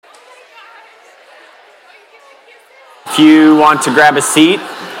If you want to grab a seat,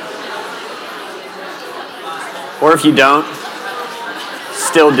 or if you don't,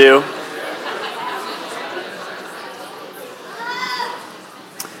 still do.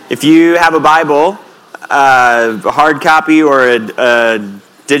 If you have a Bible, a hard copy or a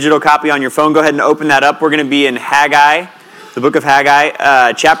digital copy on your phone, go ahead and open that up. We're going to be in Haggai, the book of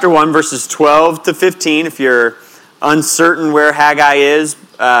Haggai, chapter 1, verses 12 to 15. If you're uncertain where Haggai is,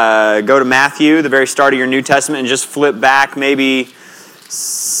 go to Matthew, the very start of your New Testament, and just flip back maybe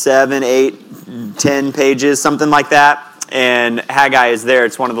 7, 8, 10 pages, something like that. And Haggai is there.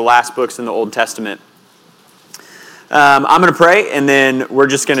 It's one of the last books in the Old Testament. I'm going to pray, and then we're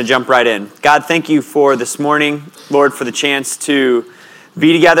just going to jump right in. God, thank you for this morning, Lord, for the chance to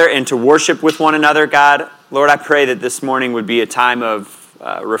be together and to worship with one another. God, Lord, I pray that this morning would be a time of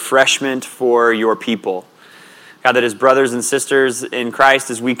refreshment for your people. God, that as brothers and sisters in Christ,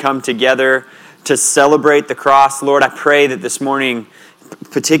 as we come together to celebrate the cross, Lord, I pray that this morning,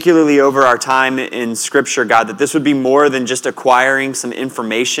 particularly over our time in Scripture, God, that this would be more than just acquiring some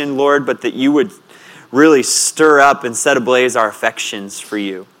information, Lord, but that you would really stir up and set ablaze our affections for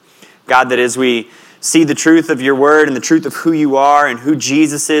you. God, that as we see the truth of your word and the truth of who you are and who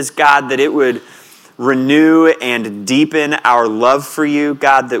Jesus is, God, that it would renew and deepen our love for you.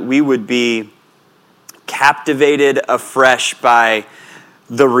 God, that we would be captivated afresh by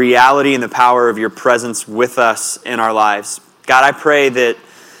the reality and the power of your presence with us in our lives. God, I pray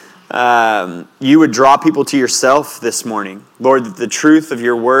that you would draw people to yourself this morning. Lord, that the truth of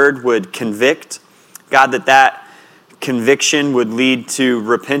your word would convict. God, that conviction would lead to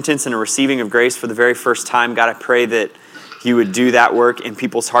repentance and a receiving of grace for the very first time. God, I pray that you would do that work in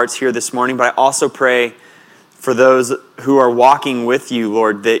people's hearts here this morning. But I also pray for those who are walking with you,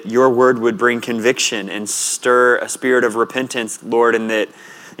 Lord, that your word would bring conviction and stir a spirit of repentance, Lord, and that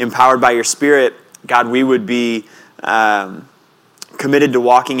empowered by your Spirit, God, we would be committed to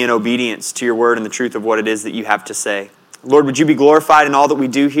walking in obedience to your word and the truth of what it is that you have to say. Lord, would you be glorified in all that we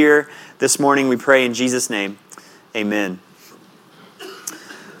do here this morning? We pray in Jesus' name. Amen.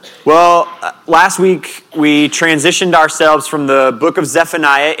 Well, last week we transitioned ourselves from the book of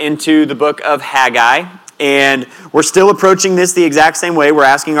Zephaniah into the book of Haggai. And we're still approaching this the exact same way. We're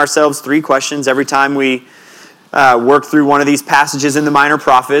asking ourselves 3 questions every time we work through one of these passages in the Minor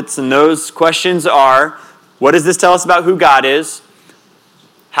Prophets. And those questions are, what does this tell us about who God is?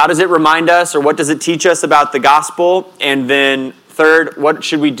 How does it remind us, or what does it teach us about the gospel? And then third, what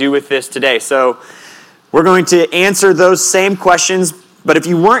should we do with this today? So we're going to answer those same questions. But if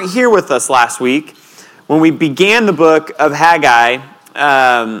you weren't here with us last week, when we began the book of Haggai,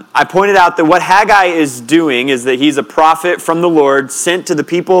 I pointed out that what Haggai is doing is that he's a prophet from the Lord sent to the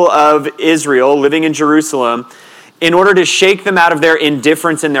people of Israel living in Jerusalem in order to shake them out of their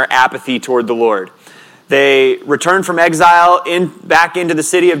indifference and their apathy toward the Lord. They returned from exile back into the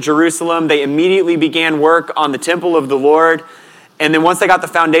city of Jerusalem. They immediately began work on the temple of the Lord. And then once they got the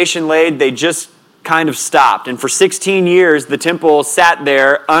foundation laid, they just kind of stopped. And for 16 years, the temple sat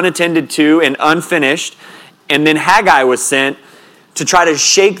there unattended to and unfinished. And then Haggai was sent to try to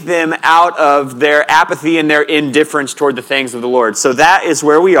shake them out of their apathy and their indifference toward the things of the Lord. So that is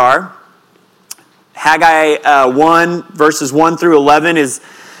where we are. Haggai 1, verses 1 through 11 is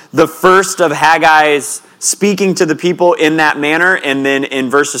the first of Haggai's speaking to the people in that manner. And then in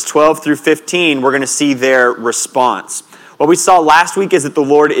verses 12 through 15, we're going to see their response. What we saw last week is that the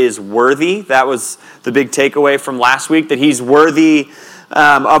Lord is worthy. That was the big takeaway from last week, that he's worthy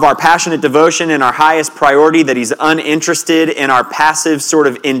of our passionate devotion and our highest priority, that he's uninterested in our passive sort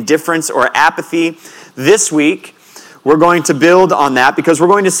of indifference or apathy. This week, we're going to build on that because we're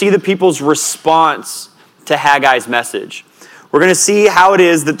going to see the people's response to Haggai's message. We're going to see how it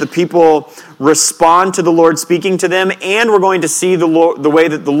is that the people respond to the Lord speaking to them, and we're going to see the way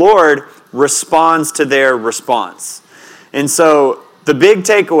that the Lord responds to their response. And so the big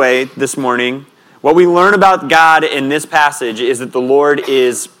takeaway this morning, what we learn about God in this passage is that the Lord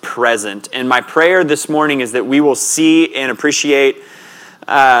is present. And my prayer this morning is that we will see and appreciate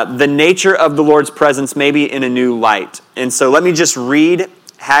the nature of the Lord's presence maybe in a new light. And so let me just read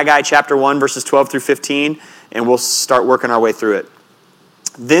Haggai chapter 1, verses 12 through 15, and we'll start working our way through it.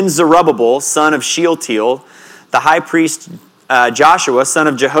 Then Zerubbabel, son of Shealtiel, the high priest Joshua, son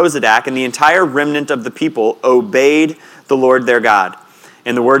of Jehozadak, and the entire remnant of the people obeyed the Lord their God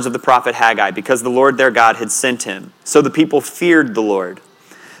in the words of the prophet Haggai, because the Lord their God had sent him. So the people feared the Lord.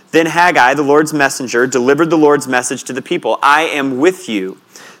 Then Haggai, the Lord's messenger, delivered the Lord's message to the people. I am with you.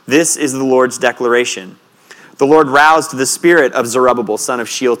 This is the Lord's declaration. The Lord roused the spirit of Zerubbabel, son of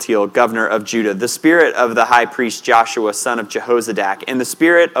Shealtiel, governor of Judah, the spirit of the high priest Joshua, son of Jehozadak, and the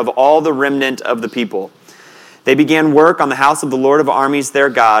spirit of all the remnant of the people. They began work on the house of the Lord of armies, their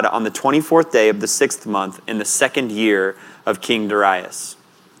God, on the 24th day of the 6th month in the 2nd year of King Darius.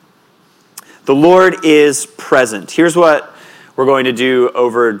 The Lord is present. Here's what we're going to do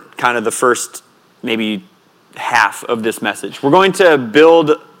over kind of the first maybe half of this message. We're going to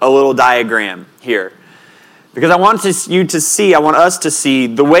build a little diagram here. Because I want us to see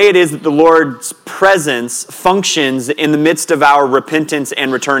the way it is that the Lord's presence functions in the midst of our repentance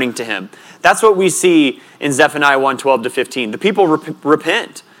and returning to Him. That's what we see in Zephaniah 1:12-15. The people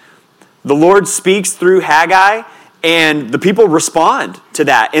repent. The Lord speaks through Haggai, and the people respond to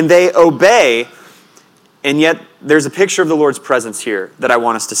that, and they obey. And yet, there's a picture of the Lord's presence here that I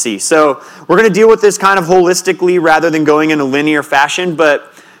want us to see. So we're going to deal with this kind of holistically rather than going in a linear fashion, but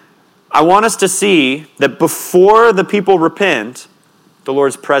I want us to see that before the people repent, the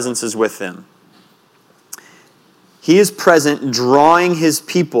Lord's presence is with them. He is present, drawing His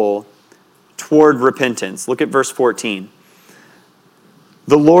people toward repentance. Look at verse 14.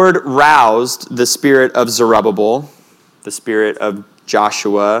 The Lord roused the spirit of Zerubbabel, the spirit of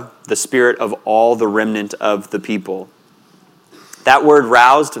Joshua, the spirit of all the remnant of the people. That word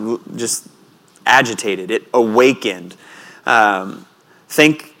roused just agitated. It awakened.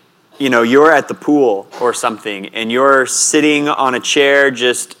 Think, you're at the pool or something, and you're sitting on a chair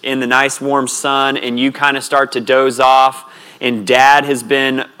just in the nice warm sun, and you kind of start to doze off, and Dad has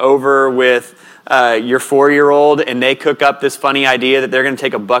been over with your 4-year-old, and they cook up this funny idea that they're going to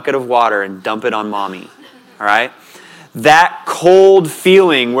take a bucket of water and dump it on Mommy. All right? That cold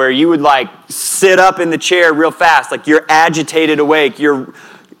feeling where you would sit up in the chair real fast, like you're agitated awake, you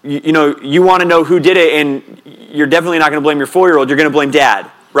want to know who did it, and you're definitely not going to blame your 4-year-old, you're going to blame Dad.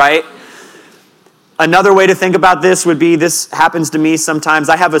 Right? Another way to think about this would be, this happens to me sometimes.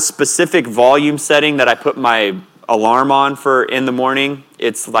 I have a specific volume setting that I put my alarm on for in the morning.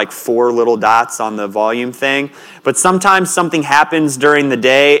 It's like 4 little dots on the volume thing. But sometimes something happens during the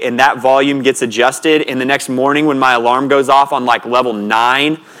day and that volume gets adjusted. And the next morning when my alarm goes off on level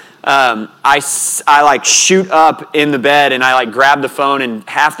 9, I shoot up in the bed and I grab the phone, and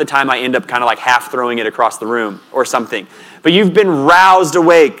half the time I end up kind of half throwing it across the room or something. But you've been roused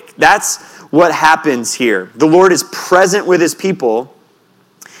awake. That's what happens here. The Lord is present with His people,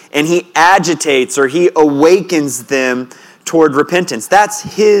 and He agitates or He awakens them toward repentance.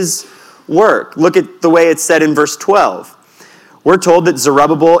 That's His work. Look at the way it's said in verse 12. We're told that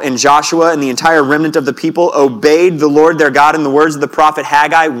Zerubbabel and Joshua and the entire remnant of the people obeyed the Lord their God in the words of the prophet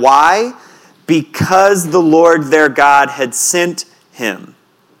Haggai. Why? Because the Lord their God had sent him.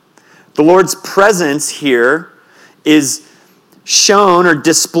 The Lord's presence here is shown or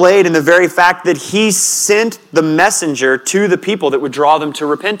displayed in the very fact that He sent the messenger to the people that would draw them to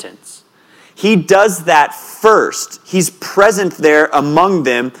repentance. He does that first. He's present there among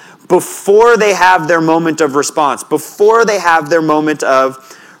them before they have their moment of response, before they have their moment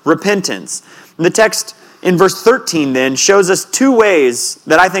of repentance. And the text in verse 13 then shows us 2 ways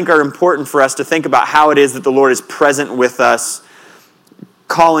that I think are important for us to think about how it is that the Lord is present with us,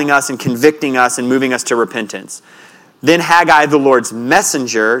 calling us and convicting us and moving us to repentance. Then Haggai, the Lord's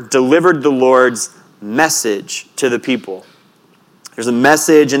messenger, delivered the Lord's message to the people. There's a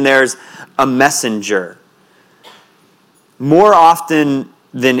message and there's a messenger. More often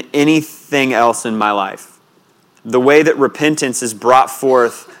than anything else in my life, the way that repentance is brought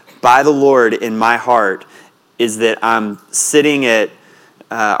forth by the Lord in my heart is that I'm sitting at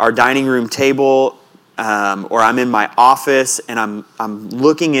our dining room table, or I'm in my office and I'm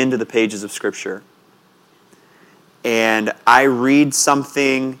looking into the pages of Scripture. And I read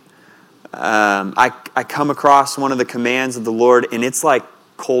something, I come across one of the commands of the Lord, and it's like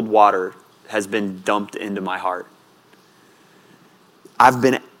cold water has been dumped into my heart. I've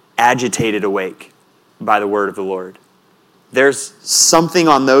been agitated awake by the word of the Lord. There's something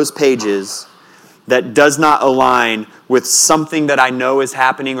on those pages that does not align with something that I know is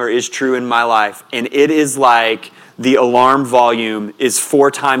happening or is true in my life. And it is like the alarm volume is 4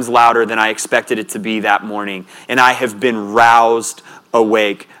 times louder than I expected it to be that morning. And I have been roused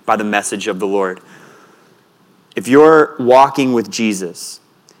awake by the message of the Lord. If you're walking with Jesus,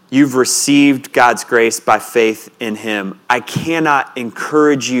 you've received God's grace by faith in Him. I cannot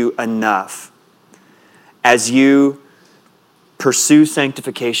encourage you enough as you pursue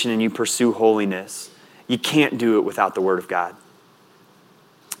sanctification and you pursue holiness. You can't do it without the Word of God.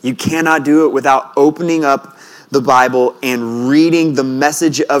 You cannot do it without opening up the Bible and reading the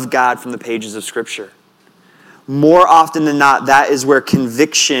message of God from the pages of Scripture. More often than not, that is where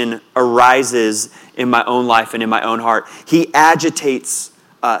conviction arises in my own life and in my own heart. He agitates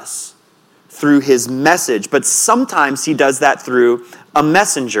us through his message, but sometimes he does that through a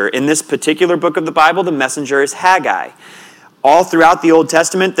messenger. In this particular book of the Bible, the messenger is Haggai. All throughout the Old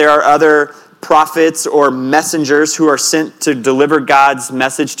Testament, there are other prophets or messengers who are sent to deliver God's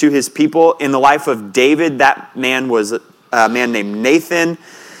message to his people. In the life of David, that man was a man named Nathan.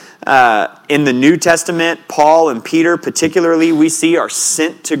 In the New Testament, Paul and Peter particularly, we see, are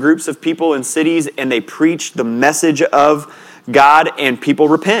sent to groups of people in cities, and they preach the message of God, and people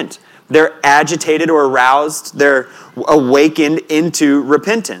repent. They're agitated or aroused. They're awakened into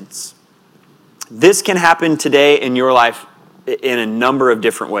repentance. This can happen today in your life in a number of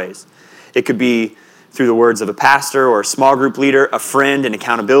different ways. It could be through the words of a pastor or a small group leader, a friend, an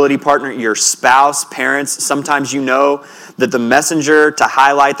accountability partner, your spouse, parents. Sometimes you know that the messenger to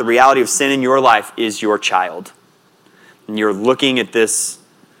highlight the reality of sin in your life is your child. And you're looking at this,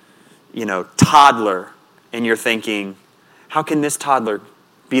 toddler, and you're thinking, how can this toddler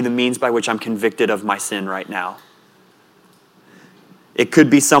be the means by which I'm convicted of my sin right now? It could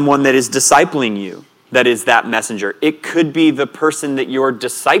be someone that is discipling you that is that messenger. It could be the person that you're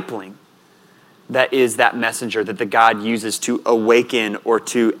discipling that is that messenger that the God uses to awaken or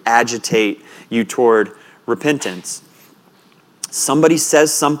to agitate you toward repentance. Somebody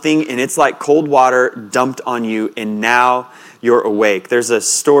says something and it's like cold water dumped on you, and now you're awake. There's a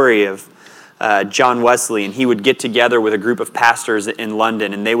story of John Wesley, and he would get together with a group of pastors in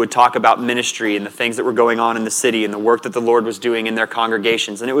London, and they would talk about ministry and the things that were going on in the city and the work that the Lord was doing in their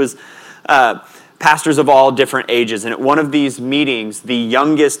congregations. And it was pastors of all different ages. And at one of these meetings, the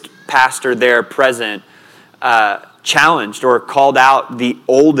youngest pastor there present challenged or called out the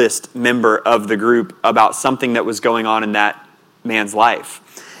oldest member of the group about something that was going on in that man's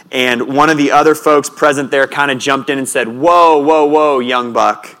life. And one of the other folks present there kind of jumped in and said, whoa, young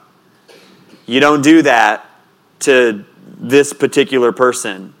buck. You don't do that to this particular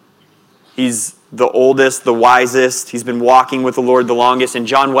person. He's the oldest, the wisest. He's been walking with the Lord the longest. And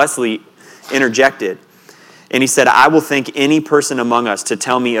John Wesley interjected. And he said, I will thank any person among us to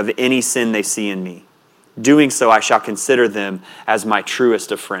tell me of any sin they see in me. Doing so, I shall consider them as my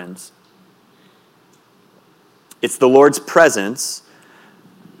truest of friends. It's the Lord's presence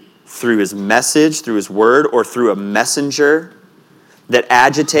through his message, through his word, or through a messenger that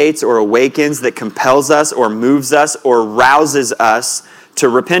agitates or awakens, that compels us or moves us or rouses us to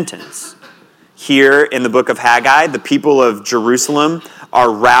repentance. Here in the book of Haggai, the people of Jerusalem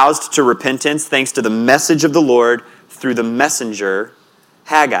are roused to repentance thanks to the message of the Lord through the messenger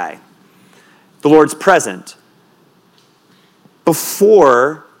Haggai. The Lord's present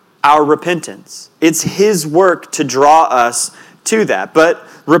before our repentance. It's his work to draw us to that. But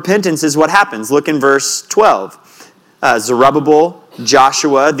repentance is what happens. Look in verse 12. Zerubbabel,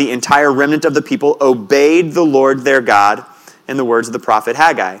 Joshua, the entire remnant of the people obeyed the Lord their God and the words of the prophet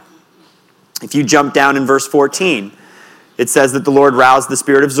Haggai. If you jump down in verse 14, it says that the Lord roused the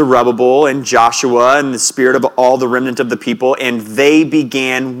spirit of Zerubbabel and Joshua and the spirit of all the remnant of the people, and they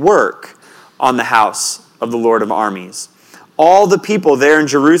began work on the house of the Lord of armies. All the people there in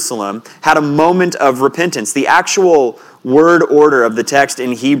Jerusalem had a moment of repentance. The actual word order of the text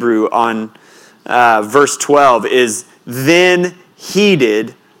in Hebrew on verse 12 is, then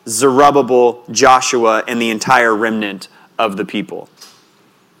heeded Zerubbabel, Joshua, and the entire remnant of the people.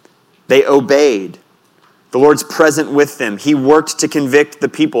 They obeyed. The Lord's present with them. He worked to convict the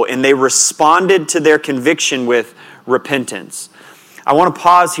people, and they responded to their conviction with repentance. I want to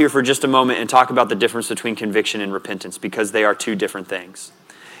pause here for just a moment and talk about the difference between conviction and repentance, because they are two different things.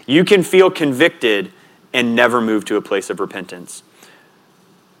 You can feel convicted and never move to a place of repentance.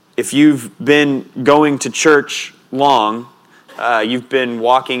 If you've been going to church long, you've been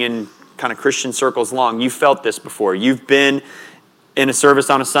walking in kind of Christian circles long, you've felt this before. You've been in a service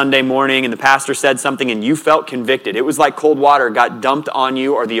on a Sunday morning and the pastor said something and you felt convicted. It was like cold water got dumped on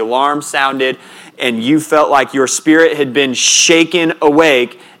you, or the alarm sounded and you felt like your spirit had been shaken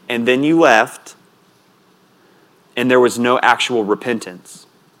awake, and then you left and there was no actual repentance.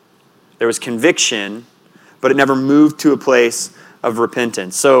 There was conviction, but it never moved to a place of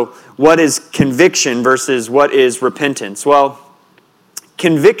repentance. So what is conviction versus what is repentance? Well,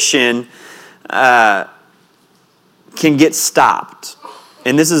 conviction can get stopped.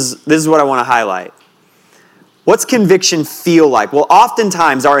 And this is what I want to highlight. What's conviction feel like? Well,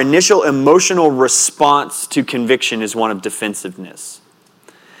 oftentimes our initial emotional response to conviction is one of defensiveness.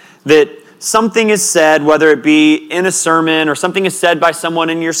 That something is said, whether it be in a sermon or something is said by someone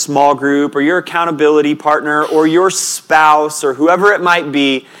in your small group or your accountability partner or your spouse or whoever it might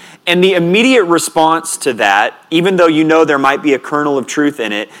be, and the immediate response to that, even though you know there might be a kernel of truth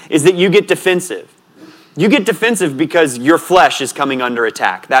in it, is that you get defensive. You get defensive because your flesh is coming under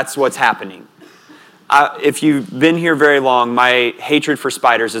attack. That's what's happening. if you've been here very long, my hatred for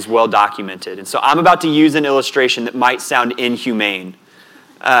spiders is well documented. And so I'm about to use an illustration that might sound inhumane.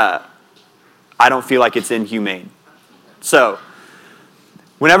 I don't feel like it's inhumane. So,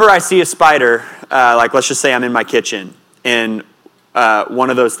 whenever I see a spider, like let's just say I'm in my kitchen, and one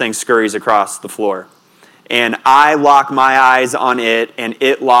of those things scurries across the floor, and I lock my eyes on it, and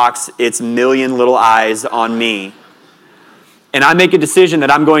it locks its million little eyes on me, and I make a decision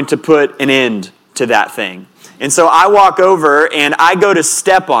that I'm going to put an end to that thing. And so I walk over and I go to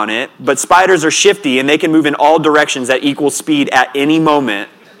step on it, but spiders are shifty and they can move in all directions at equal speed at any moment.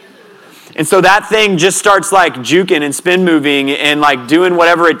 And so that thing just starts like juking and spin moving and like doing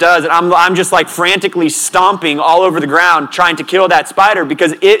whatever it does. And I'm just like frantically stomping all over the ground trying to kill that spider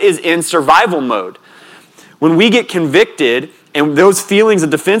because it is in survival mode. When we get convicted and those feelings of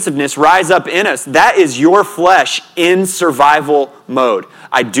defensiveness rise up in us, that is your flesh in survival mode.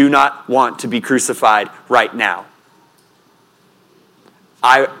 I do not want to be crucified right now.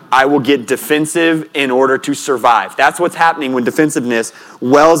 I will get defensive in order to survive. That's what's happening when defensiveness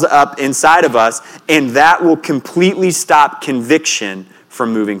wells up inside of us, and that will completely stop conviction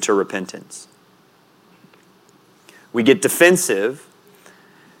from moving to repentance. We get defensive,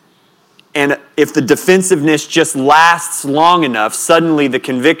 and if the defensiveness just lasts long enough, suddenly the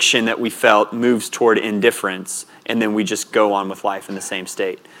conviction that we felt moves toward indifference, and then we just go on with life in the same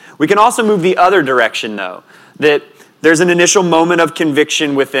state. We can also move the other direction, though, that there's an initial moment of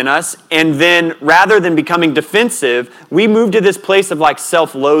conviction within us, and then rather than becoming defensive, we move to this place of like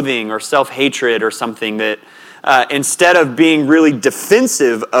self-loathing or self-hatred or something that instead of being really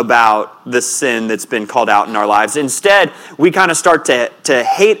defensive about the sin that's been called out in our lives, instead we kind of start to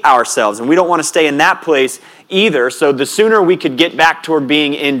hate ourselves, and we don't want to stay in that place either. So the sooner we could get back toward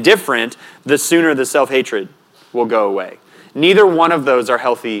being indifferent, the sooner the self-hatred will go away. Neither one of those are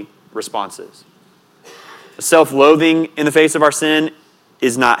healthy responses. Self-loathing in the face of our sin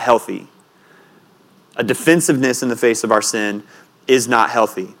is not healthy. A defensiveness in the face of our sin is not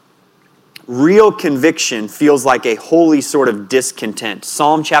healthy. Real conviction feels like a holy sort of discontent.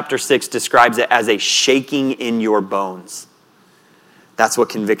 Psalm chapter 6 describes it as a shaking in your bones. That's what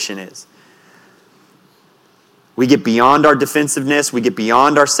conviction is. We get beyond our defensiveness, we get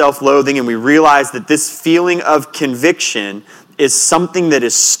beyond our self-loathing, and we realize that this feeling of conviction is something that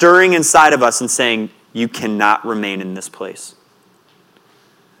is stirring inside of us and saying, you cannot remain in this place.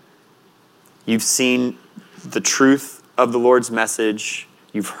 You've seen the truth of the Lord's message.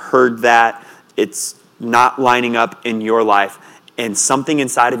 You've heard that. It's not lining up in your life. And something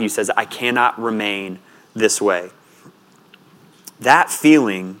inside of you says, I cannot remain this way. That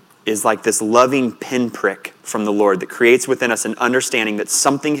feeling is like this loving pinprick from the Lord that creates within us an understanding that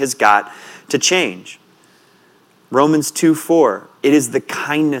something has got to change. Romans 2:4, it is the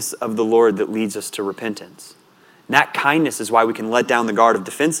kindness of the Lord that leads us to repentance. And that kindness is why we can let down the guard of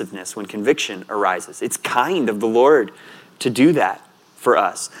defensiveness when conviction arises. It's kind of the Lord to do that for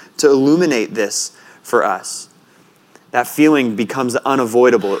us, to illuminate this for us. That feeling becomes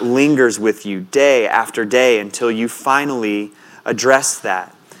unavoidable. It lingers with you day after day until you finally address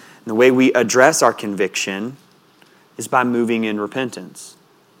that. And the way we address our conviction is by moving in repentance.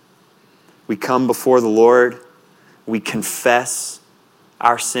 We come before the Lord. We confess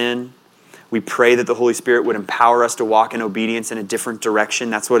our sin. We pray that the Holy Spirit would empower us to walk in obedience in a different direction.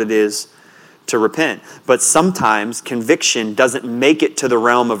 That's what it is to repent. But sometimes conviction doesn't make it to the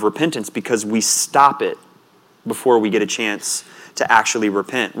realm of repentance because we stop it before we get a chance to actually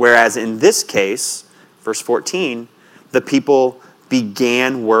repent. Whereas in this case, verse 14, the people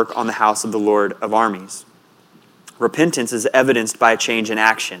began work on the house of the Lord of armies. Repentance is evidenced by a change in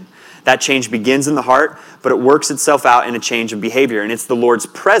action. That change begins in the heart, but it works itself out in a change of behavior. And it's the Lord's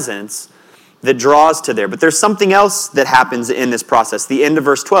presence that draws to there. But there's something else that happens in this process. The end of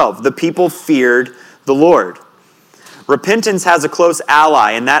verse 12. The people feared the Lord. Repentance has a close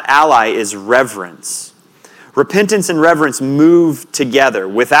ally, and that ally is reverence. Repentance and reverence move together.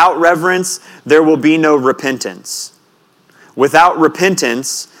 Without reverence, there will be no repentance. Without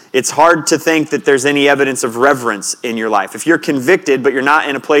repentance, it's hard to think that there's any evidence of reverence in your life. If you're convicted, but you're not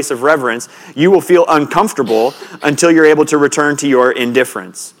in a place of reverence, you will feel uncomfortable until you're able to return to your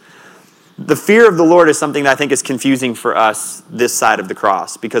indifference. The fear of the Lord is something that I think is confusing for us this side of the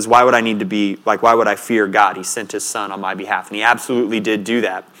cross, because why would I fear God? He sent his son on my behalf, and he absolutely did do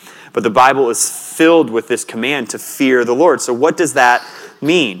that. But the Bible is filled with this command to fear the Lord. So what does that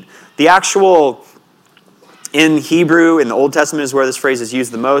mean? The actual in Hebrew, in the Old Testament is where this phrase is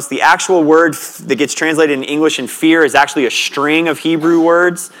used the most. The actual word that gets translated in English in fear is actually a string of Hebrew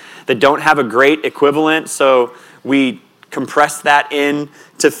words that don't have a great equivalent. So we compress that in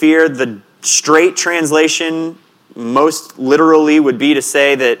to fear. The straight translation, most literally, would be to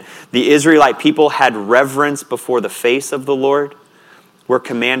say that the Israelite people had reverence before the face of the Lord. We're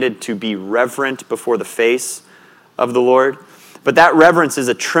commanded to be reverent before the face of the Lord. But that reverence is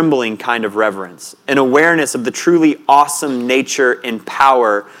a trembling kind of reverence, an awareness of the truly awesome nature and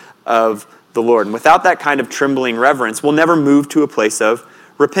power of the Lord. And without that kind of trembling reverence, we'll never move to a place of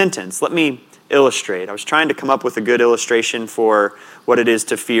repentance. Let me illustrate. I was trying to come up with a good illustration for what it is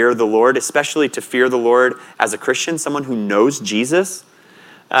to fear the Lord, especially to fear the Lord as a Christian, someone who knows Jesus.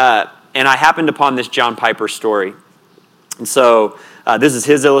 And I happened upon this John Piper story. And so this is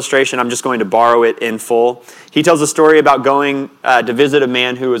his illustration. I'm just going to borrow it in full. He tells a story about going to visit a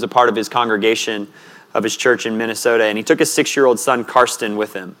man who was a part of his congregation of his church in Minnesota, and he took his 6-year-old son, Karsten,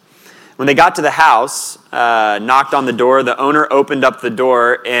 with him. When they got to the house, knocked on the door, the owner opened up the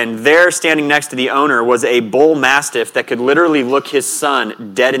door, and there, standing next to the owner, was a bull mastiff that could literally look his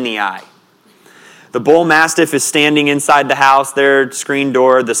son dead in the eye. The bull mastiff is standing inside the house, their screen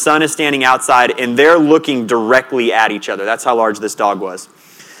door. The son is standing outside, and they're looking directly at each other. That's how large this dog was.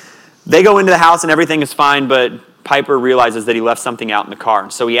 They go into the house, and everything is fine, but Piper realizes that he left something out in the car.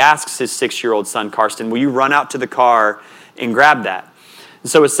 So he asks his 6-year-old son, Karsten, will you run out to the car and grab that? And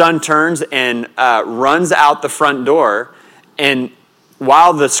so his son turns and runs out the front door, and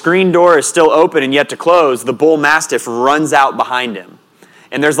while the screen door is still open and yet to close, the bull mastiff runs out behind him.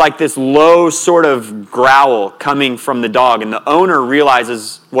 And there's like this low sort of growl coming from the dog, and the owner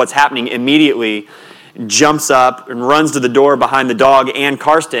realizes what's happening immediately, jumps up and runs to the door behind the dog and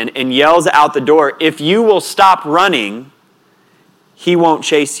Karsten and yells out the door, if you will stop running, he won't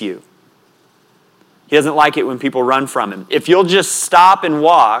chase you. He doesn't like it when people run from him. If you'll just stop and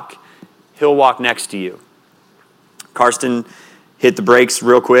walk, he'll walk next to you. Karsten hit the brakes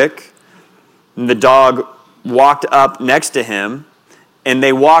real quick, and the dog walked up next to him, and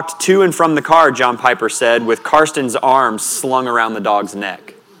they walked to and from the car, John Piper said, with Karsten's arms slung around the dog's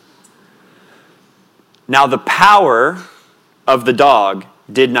neck. Now, the power of the dog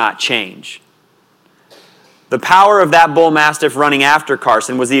did not change. The power of that bull mastiff running after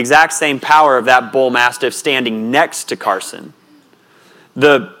Karsten was the exact same power of that bull mastiff standing next to Karsten.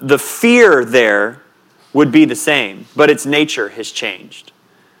 The fear there would be the same, but its nature has changed.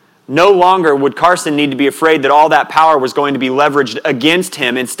 No longer would Karsten need to be afraid that all that power was going to be leveraged against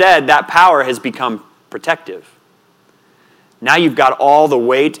him. Instead, that power has become protective. Now you've got all the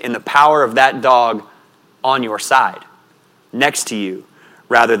weight and the power of that dog on your side, next to you,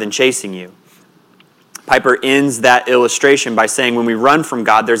 rather than chasing you. Piper ends that illustration by saying when we run from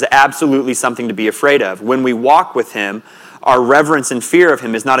God, there's absolutely something to be afraid of. When we walk with him, our reverence and fear of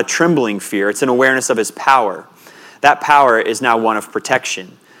him is not a trembling fear. It's an awareness of his power. That power is now one of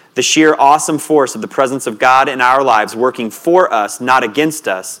protection. The sheer awesome force of the presence of God in our lives working for us, not against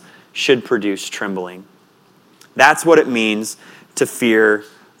us, should produce trembling. That's what it means to fear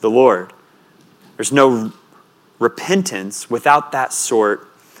the Lord. There's no repentance without that sort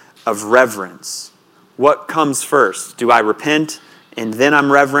of reverence. What comes first? Do I repent and then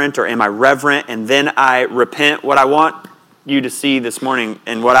I'm reverent, or am I reverent and then I repent? What I want you to see this morning,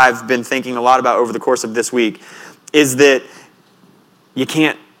 and what I've been thinking a lot about over the course of this week, is that you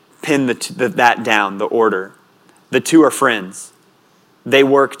can't pin that down, the order. The two are friends. They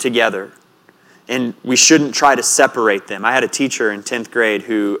work together. And we shouldn't try to separate them. I had a teacher in 10th grade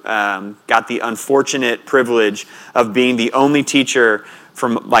who got the unfortunate privilege of being the only teacher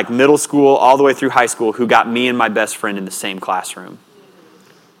from like middle school all the way through high school who got me and my best friend in the same classroom.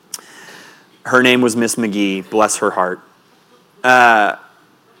 Her name was Miss McGee, bless her heart.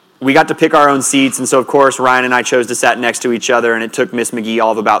 We got to pick our own seats, and so of course Ryan and I chose to sit next to each other, and it took Miss McGee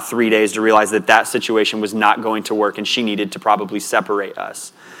all of about 3 days to realize that situation was not going to work, and she needed to probably separate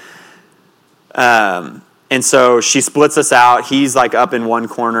us. And so she splits us out. He's like up in one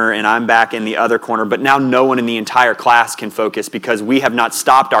corner and I'm back in the other corner. But now no one in the entire class can focus because we have not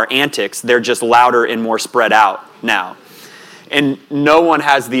stopped our antics. They're just louder and more spread out now. And no one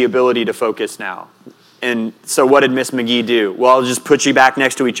has the ability to focus now. And so what did Miss McGee do? Well, I'll just put you back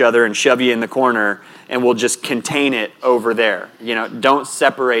next to each other and shove you in the corner, and we'll just contain it over there. You know, don't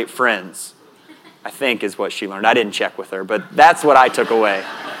separate friends, I think is what she learned. I didn't check with her, but that's what I took away.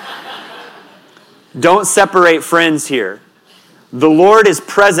 Don't separate friends here. The Lord is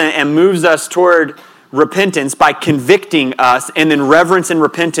present and moves us toward repentance by convicting us, and then reverence and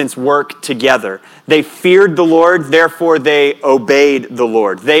repentance work together. They feared the Lord, therefore they obeyed the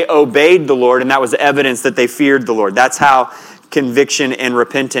Lord. They obeyed the Lord, and that was evidence that they feared the Lord. That's how conviction and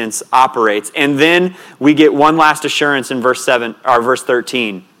repentance operates. And then we get one last assurance in verse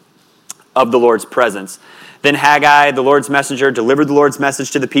 13 of the Lord's presence. Then Haggai, the Lord's messenger, delivered the Lord's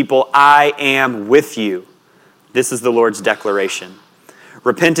message to the people, I am with you. This is the Lord's declaration.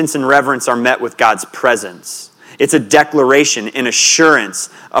 Repentance and reverence are met with God's presence. It's a declaration, an assurance,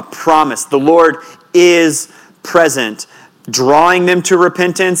 a promise. The Lord is present, drawing them to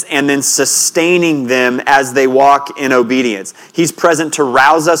repentance and then sustaining them as they walk in obedience. He's present to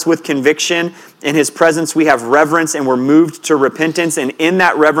rouse us with conviction. In his presence, we have reverence and we're moved to repentance. And in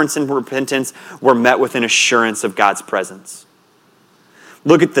that reverence and repentance, we're met with an assurance of God's presence.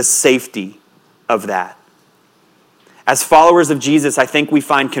 Look at the safety of that. As followers of Jesus, I think we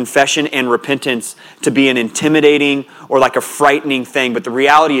find confession and repentance to be an intimidating or like a frightening thing. But the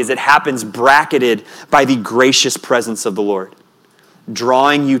reality is it happens bracketed by the gracious presence of the Lord,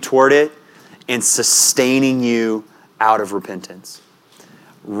 drawing you toward it and sustaining you out of repentance,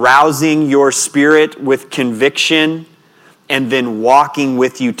 rousing your spirit with conviction and then walking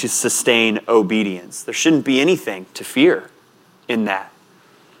with you to sustain obedience. There shouldn't be anything to fear in that,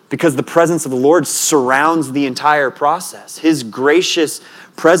 because the presence of the Lord surrounds the entire process. His gracious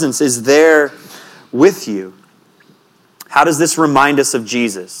presence is there with you. How does this remind us of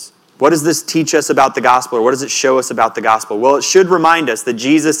Jesus? What does this teach us about the gospel, or what does it show us about the gospel? Well, it should remind us that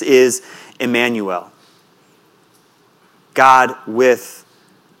Jesus is Emmanuel, God with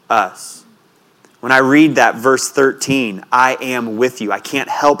us. When I read that verse 13, I am with you, I can't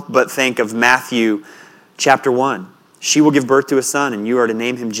help but think of Matthew chapter 1. She will give birth to a son, and you are to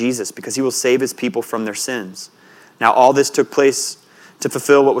name him Jesus, because he will save his people from their sins. Now all this took place to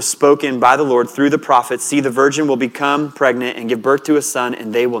fulfill what was spoken by the Lord through the prophets. See, the virgin will become pregnant and give birth to a son,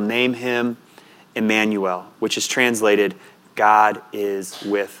 and they will name him Emmanuel, which is translated, God is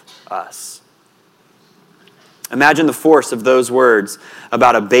with us. Imagine the force of those words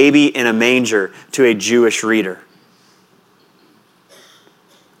about a baby in a manger to a Jewish reader.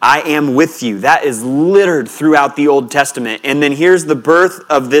 I am with you. That is littered throughout the Old Testament. And then here's the birth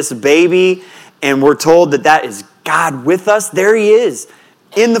of this baby, and we're told that that is God with us. There he is,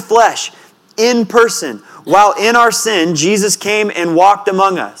 in the flesh, in person. While in our sin, Jesus came and walked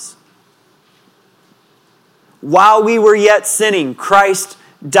among us. While we were yet sinning, Christ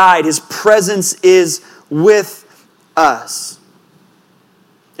died. His presence is with us.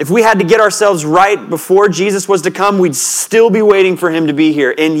 If we had to get ourselves right before Jesus was to come, we'd still be waiting for him to be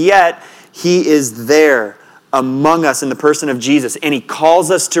here. And yet, he is there among us in the person of Jesus, and he calls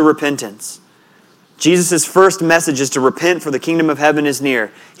us to repentance. Jesus' first message is to repent, for the kingdom of heaven is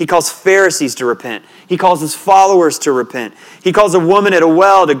near. He calls Pharisees to repent. He calls his followers to repent. He calls a woman at a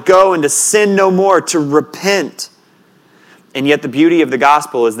well to go and to sin no more, to repent. And yet the beauty of the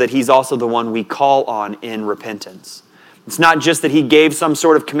gospel is that he's also the one we call on in repentance. It's not just that he gave some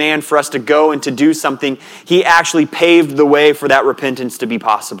sort of command for us to go and to do something. He actually paved the way for that repentance to be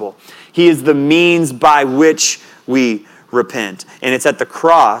possible. He is the means by which we repent. And it's at the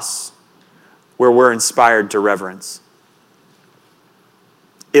cross where we're inspired to reverence.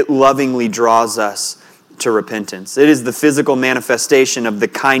 It lovingly draws us to repentance. It is the physical manifestation of the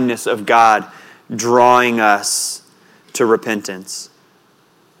kindness of God drawing us to repentance.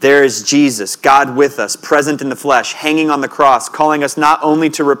 There is Jesus, God with us, present in the flesh, hanging on the cross, calling us not only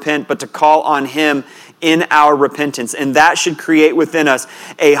to repent, but to call on him in our repentance. And that should create within us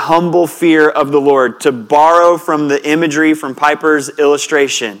a humble fear of the Lord. To borrow from the imagery from Piper's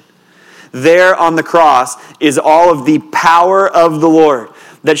illustration, there on the cross is all of the power of the Lord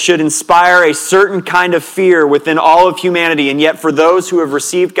that should inspire a certain kind of fear within all of humanity. And yet for those who have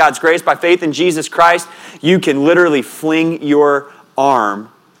received God's grace by faith in Jesus Christ, you can literally fling your arm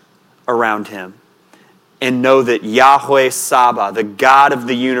around him and know that Yahweh Saba, the God of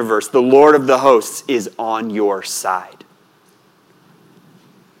the universe, the Lord of the hosts, is on your side.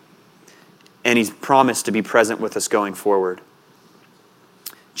 And he's promised to be present with us going forward.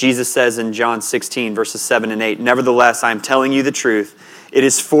 Jesus says in John 16, verses 7 and 8, nevertheless, I am telling you the truth. It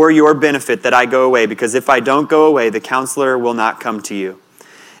is for your benefit that I go away, because if I don't go away, the counselor will not come to you.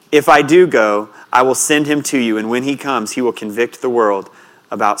 If I do go, I will send him to you, and when he comes, he will convict the world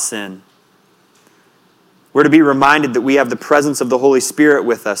about sin. We're to be reminded that we have the presence of the Holy Spirit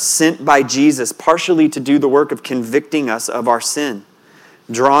with us, sent by Jesus partially to do the work of convicting us of our sin,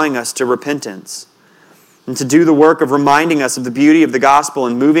 drawing us to repentance, and to do the work of reminding us of the beauty of the gospel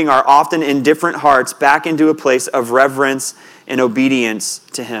and moving our often indifferent hearts back into a place of reverence and obedience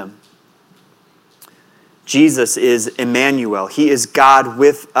to him. Jesus is Emmanuel. He is God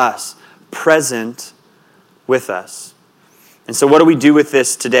with us, present with us. And so what do we do with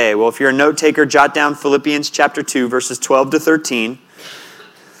this today? Well, if you're a note taker, jot down Philippians chapter 2, verses 12 to 13.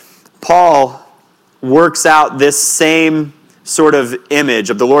 Paul works out this same sort of image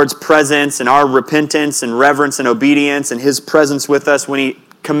of the Lord's presence and our repentance and reverence and obedience and his presence with us when he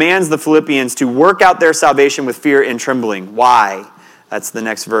commands the Philippians to work out their salvation with fear and trembling. Why? That's the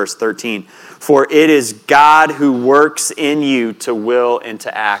next verse, 13. For it is God who works in you to will and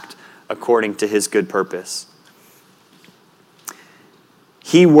to act according to his good purpose.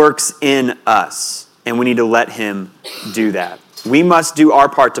 He works in us, and we need to let him do that. We must do our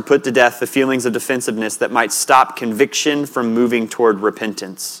part to put to death the feelings of defensiveness that might stop conviction from moving toward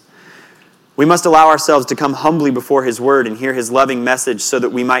repentance. We must allow ourselves to come humbly before his word and hear his loving message so that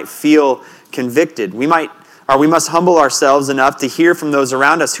we might feel convicted. We must humble ourselves enough to hear from those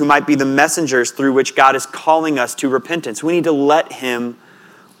around us who might be the messengers through which God is calling us to repentance. We need to let him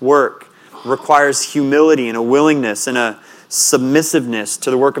work. It requires humility and a willingness and a submissiveness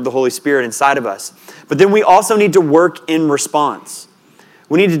to the work of the Holy Spirit inside of us. But then we also need to work in response.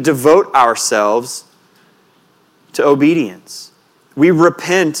 We need to devote ourselves to obedience. We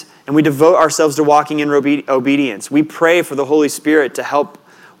repent and we devote ourselves to walking in obedience. We pray for the Holy Spirit to help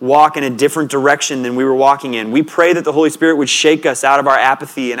walk in a different direction than we were walking in. We pray that the Holy Spirit would shake us out of our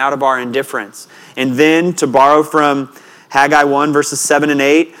apathy and out of our indifference. And then, to borrow from Haggai 1, verses 7 and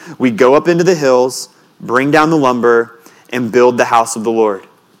 8, we go up into the hills, bring down the lumber, and build the house of the Lord,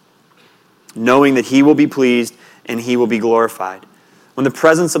 knowing that he will be pleased and he will be glorified. When the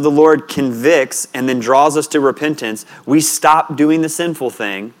presence of the Lord convicts and then draws us to repentance, we stop doing the sinful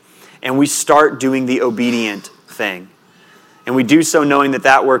thing and we start doing the obedient thing. And we do so knowing that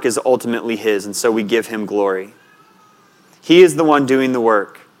that work is ultimately his, and so we give him glory. He is the one doing the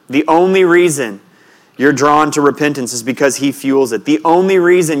work. The only reason you're drawn to repentance is because he fuels it. The only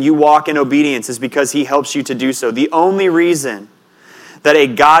reason you walk in obedience is because he helps you to do so. The only reason that a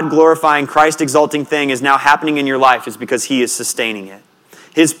God-glorifying, Christ-exalting thing is now happening in your life is because he is sustaining it.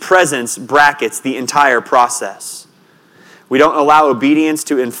 His presence brackets the entire process. We don't allow obedience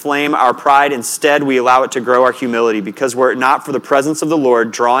to inflame our pride. Instead, we allow it to grow our humility, because were it not for the presence of the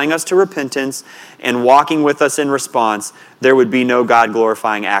Lord drawing us to repentance and walking with us in response, there would be no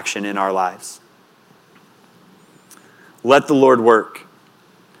God-glorifying action in our lives. Let the Lord work.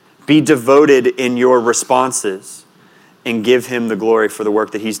 Be devoted in your responses and give him the glory for the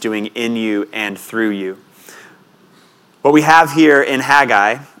work that he's doing in you and through you. What we have here in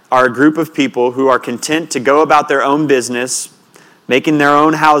Haggai are a group of people who are content to go about their own business, making their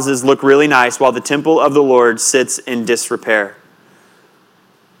own houses look really nice while the temple of the Lord sits in disrepair.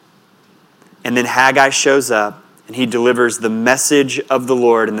 And then Haggai shows up and he delivers the message of the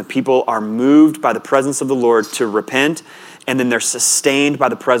Lord, and the people are moved by the presence of the Lord to repent, and then they're sustained by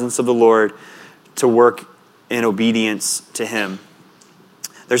the presence of the Lord to work in obedience to him.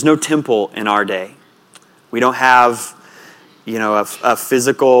 There's no temple in our day. We don't have, a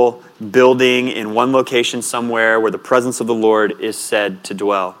physical building in one location somewhere where the presence of the Lord is said to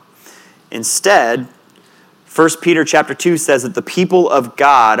dwell. Instead, 1 Peter chapter 2 says that the people of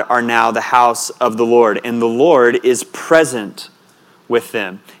God are now the house of the Lord, and the Lord is present with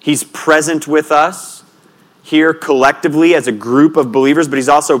them. He's present with us here collectively as a group of believers, but he's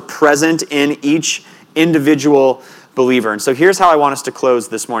also present in each individual believer. And so here's how I want us to close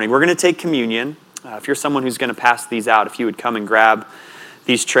this morning. We're going to take communion. If you're someone who's going to pass these out, if you would come and grab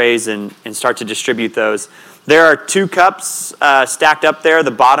these trays and start to distribute those. There are 2 cups stacked up there.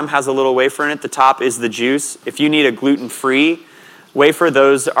 The bottom has a little wafer in it. The top is the juice. If you need a gluten-free wafer,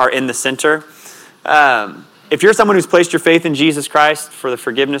 those are in the center. If you're someone who's placed your faith in Jesus Christ for the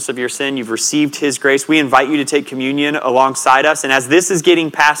forgiveness of your sin, you've received his grace, we invite you to take communion alongside us. And as this is getting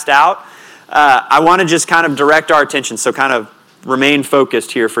passed out, I want to just kind of direct our attention, so kind of remain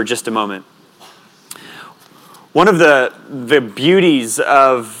focused here for just a moment. One of the beauties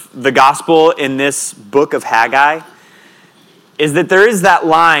of the gospel in this book of Haggai is that there is that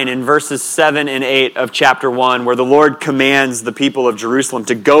line in verses 7 and 8 of chapter 1 where the Lord commands the people of Jerusalem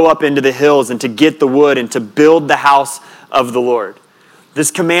to go up into the hills and to get the wood and to build the house of the Lord.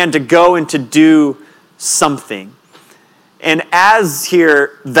 This command to go and to do something. And as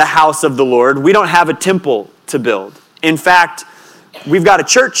here, the house of the Lord, we don't have a temple to build. In fact, we've got a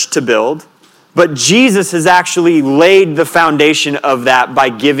church to build. But Jesus has actually laid the foundation of that by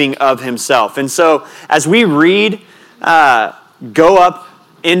giving of himself. And so as we read, go up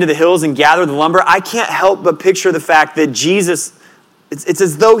into the hills and gather the lumber, I can't help but picture the fact that Jesus, it's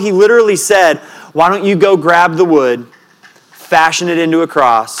as though he literally said, why don't you go grab the wood, fashion it into a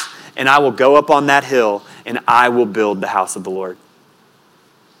cross, and I will go up on that hill and I will build the house of the Lord.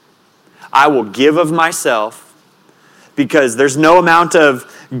 I will give of myself because there's no amount of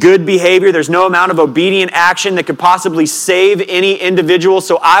good behavior, there's no amount of obedient action that could possibly save any individual.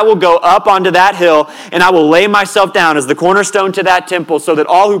 So I will go up onto that hill and I will lay myself down as the cornerstone to that temple so that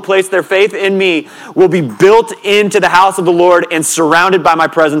all who place their faith in me will be built into the house of the Lord and surrounded by my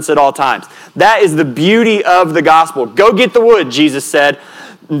presence at all times. That is the beauty of the gospel. Go get the wood, Jesus said.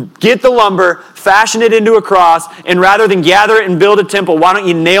 Get the lumber, fashion it into a cross, and rather than gather it and build a temple, why don't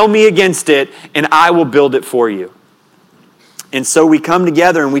you nail me against it and I will build it for you. And so we come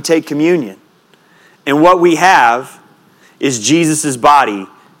together and we take communion. And what we have is Jesus' body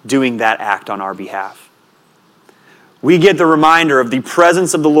doing that act on our behalf. We get the reminder of the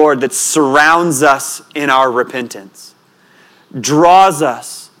presence of the Lord that surrounds us in our repentance, draws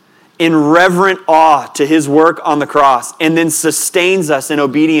us in reverent awe to his work on the cross, and then sustains us in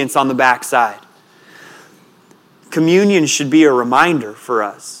obedience on the backside. Communion should be a reminder for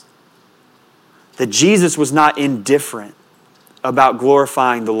us that Jesus was not indifferent about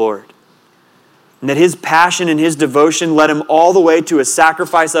glorifying the Lord. And that his passion and his devotion led him all the way to a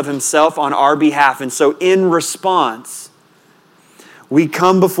sacrifice of himself on our behalf. And so in response, we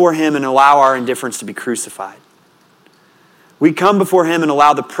come before him and allow our indifference to be crucified. We come before him and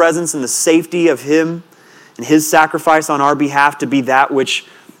allow the presence and the safety of him and his sacrifice on our behalf to be that which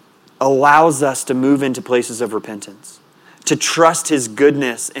allows us to move into places of repentance, to trust his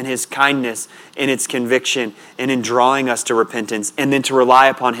goodness and his kindness in its conviction and in drawing us to repentance, and then to rely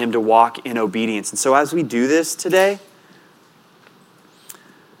upon him to walk in obedience. And so as we do this today,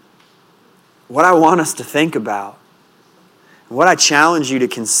 what I want us to think about, and what I challenge you to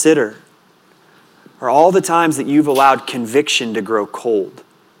consider, are all the times that you've allowed conviction to grow cold.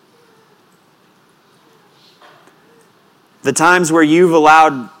 The times where you've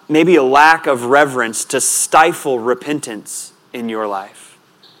allowed maybe a lack of reverence to stifle repentance in your life.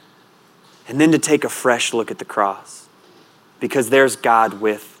 And then to take a fresh look at the cross, because there's God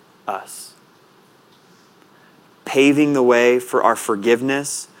with us, paving the way for our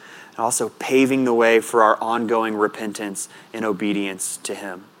forgiveness and also paving the way for our ongoing repentance and obedience to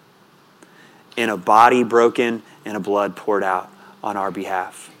him, in a body broken and a blood poured out on our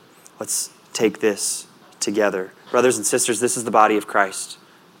behalf. Let's take this together. Brothers and sisters, this is the body of Christ,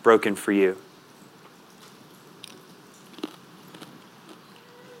 broken for you.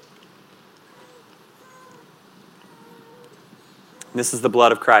 This is the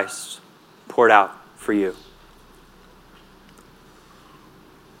blood of Christ, poured out for you.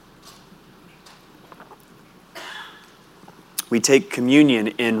 We take communion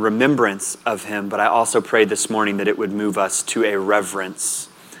in remembrance of him, but I also prayed this morning that it would move us to a reverence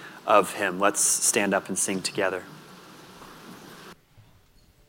of him. Let's stand up and sing together.